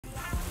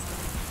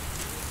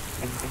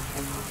Yeah,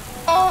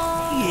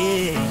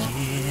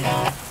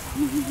 yeah.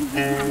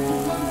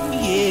 Yeah,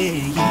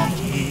 yeah, yeah,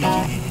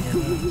 yeah.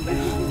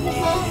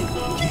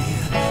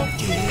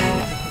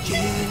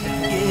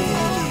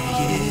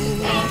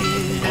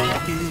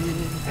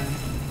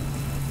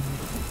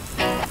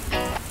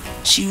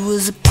 She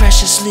was a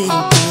precious little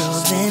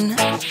girl then,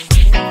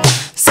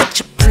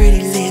 such a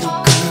pretty little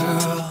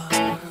girl.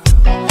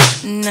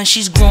 Now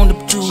she's grown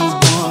up to a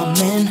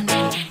woman,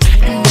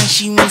 and now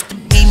she wants to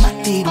be my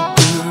little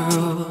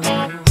girl.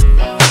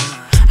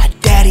 Her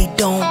daddy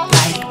don't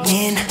like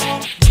men,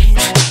 he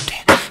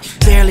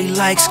barely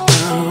likes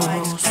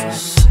girls,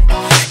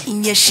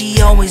 and yet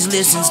she always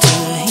listens to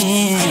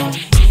him.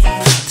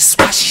 That's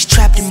why she's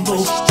trapped in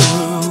both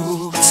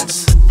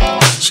worlds.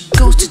 She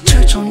goes to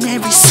church on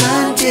every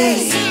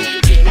Sunday,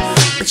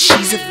 but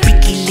she's a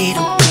freaky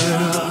little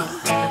girl.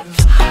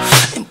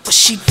 And what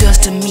she does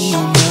to me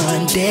on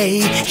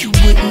Monday, you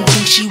wouldn't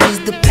think she was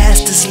the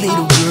pastor's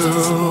little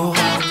girl.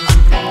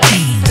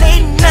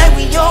 Late night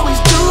we always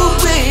do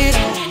it,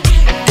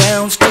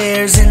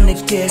 downstairs in the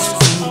guest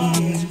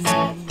room.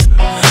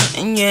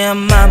 And yeah,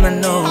 mama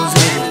knows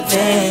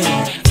everything,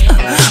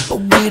 but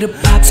with the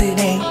pops it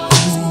ain't cool.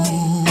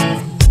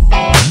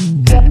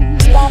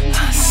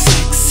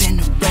 Sex in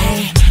the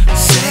rain,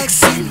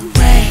 sex in the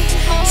rain,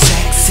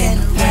 sex in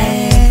the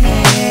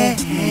rain,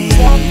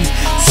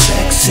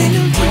 sex in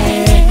the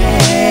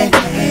rain,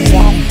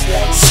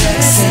 sex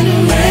in the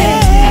rain.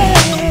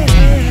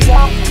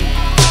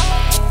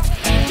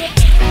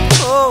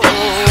 Oh,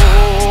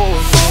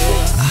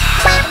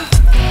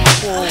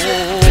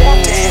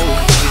 damn.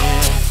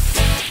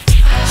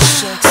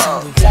 Sex in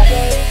the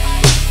rain.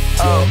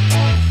 Oh.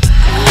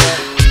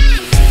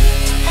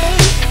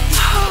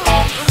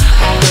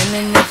 Been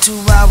in it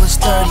 2 hours,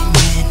 30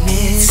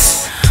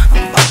 minutes.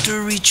 I'm about to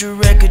reach a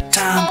record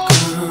time,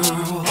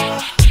 girl.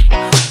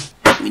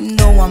 We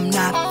know I'm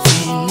not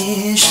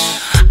finished.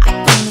 I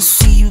wanna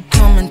see you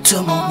come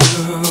into my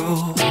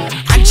world.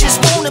 I just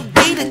wanna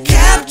be the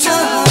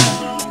captain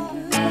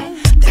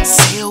that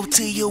sail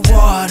to your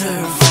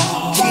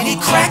waterfall. Get it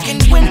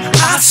cracking when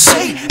I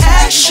say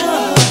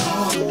action.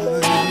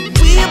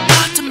 We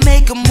about to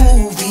make a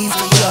movie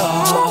for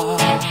y'all.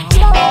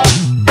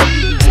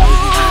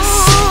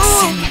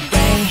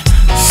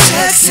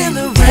 Sex in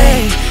the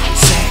rain,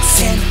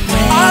 sex in the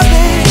rain, oh,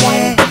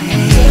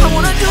 I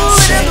wanna do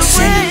it in the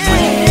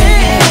rain.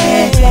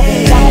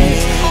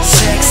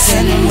 Sex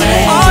in the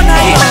rain all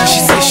night long. She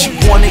said she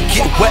wanna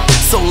get wet,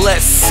 so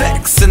let's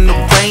sex in the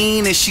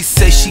rain. And she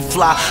said she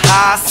fly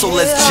high, so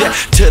let's jet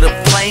to the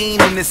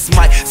plane. And this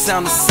might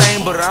sound the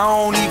same, but I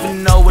don't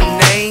even know her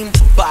name.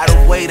 By the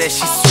way that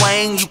she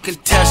swing, you can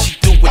tell she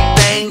do a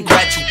thing.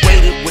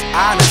 Graduated with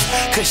honors,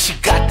 cause she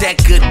got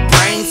that good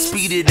brain.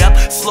 Speed it up,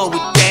 slow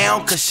it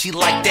down, cause she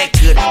like that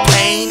good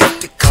pain.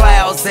 If the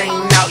clouds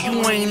ain't out,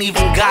 you ain't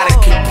even gotta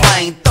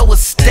complain. Throw a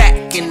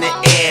stack in the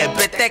air,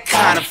 bet that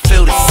kinda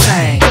feel the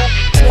same.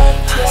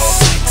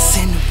 Sex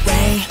in the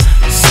rain,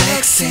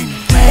 sex in the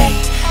rain,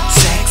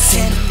 sex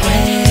in the rain.